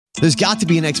There's got to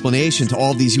be an explanation to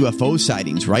all of these UFO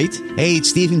sightings, right? Hey,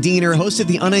 it's Stephen Diener, host of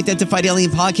the Unidentified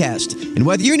Alien Podcast. And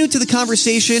whether you're new to the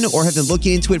conversation or have been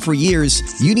looking into it for years,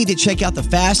 you need to check out the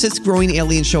fastest growing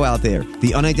alien show out there,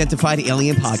 the Unidentified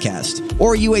Alien Podcast,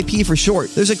 or UAP for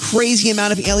short. There's a crazy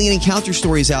amount of alien encounter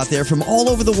stories out there from all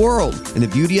over the world. And the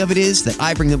beauty of it is that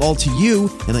I bring them all to you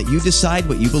and let you decide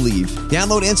what you believe.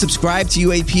 Download and subscribe to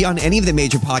UAP on any of the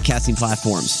major podcasting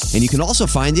platforms. And you can also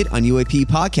find it on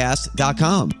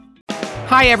UAPpodcast.com.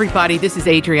 Hi, everybody. This is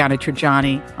Adriana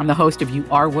Trajani. I'm the host of You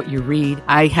Are What You Read.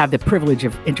 I have the privilege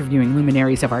of interviewing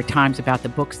luminaries of our times about the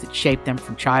books that shaped them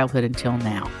from childhood until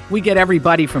now. We get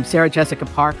everybody from Sarah Jessica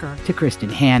Parker to Kristen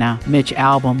Hanna, Mitch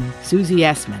Albom, Susie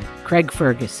Essman, Craig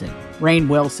Ferguson, Rainn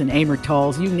Wilson, Amor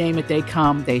Tolls, you name it, they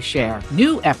come, they share.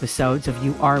 New episodes of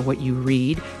You Are What You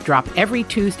Read drop every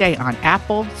Tuesday on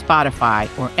Apple, Spotify,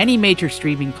 or any major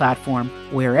streaming platform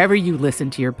wherever you listen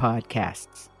to your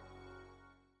podcasts.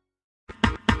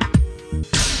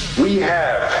 We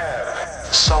have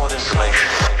solid information.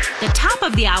 The top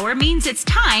of the hour means it's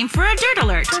time for a Dirt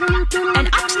Alert. An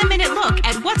up-to-the-minute look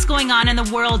at what's going on in the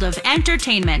world of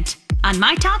entertainment on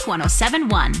My Talk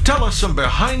 107.1. Tell us some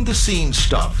behind-the-scenes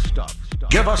stuff.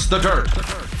 Give us the dirt.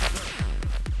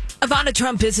 Ivana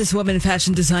Trump, businesswoman,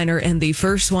 fashion designer, and the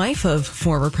first wife of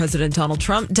former President Donald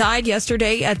Trump, died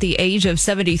yesterday at the age of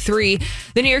 73.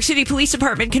 The New York City Police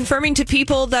Department confirming to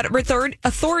People that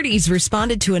authorities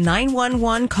responded to a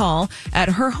 911 call at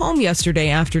her home yesterday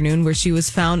afternoon where she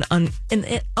was found in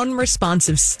an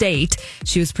unresponsive state.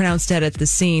 She was pronounced dead at the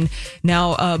scene.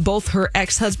 Now, both her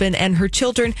ex-husband and her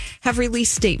children have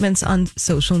released statements on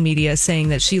social media saying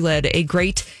that she led a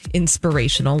great,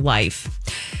 inspirational life.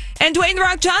 And Dwayne "The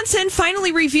Rock" Johnson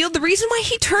finally revealed the reason why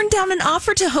he turned down an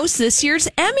offer to host this year's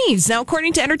Emmys. Now,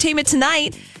 according to Entertainment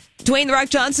Tonight, Dwayne "The Rock"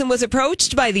 Johnson was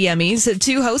approached by the Emmys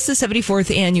to host the 74th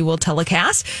annual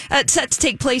telecast. It's set to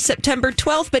take place September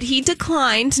 12th, but he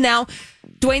declined. Now,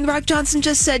 Dwayne "The Rock" Johnson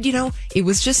just said, it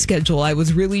was just schedule. I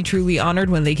was really, truly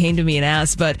honored when they came to me and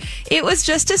asked, but it was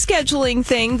just a scheduling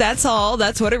thing. That's all.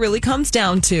 That's what it really comes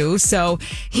down to. So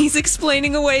he's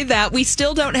explaining away that we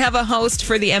still don't have a host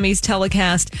for the Emmys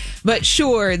telecast, but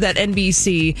sure that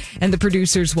NBC and the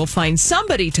producers will find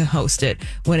somebody to host it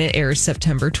when it airs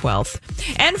September 12th.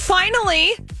 And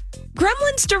finally,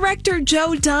 Gremlins director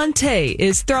Joe Dante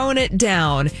is throwing it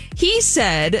down. He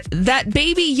said that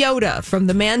Baby Yoda from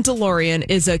The Mandalorian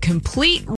is a complete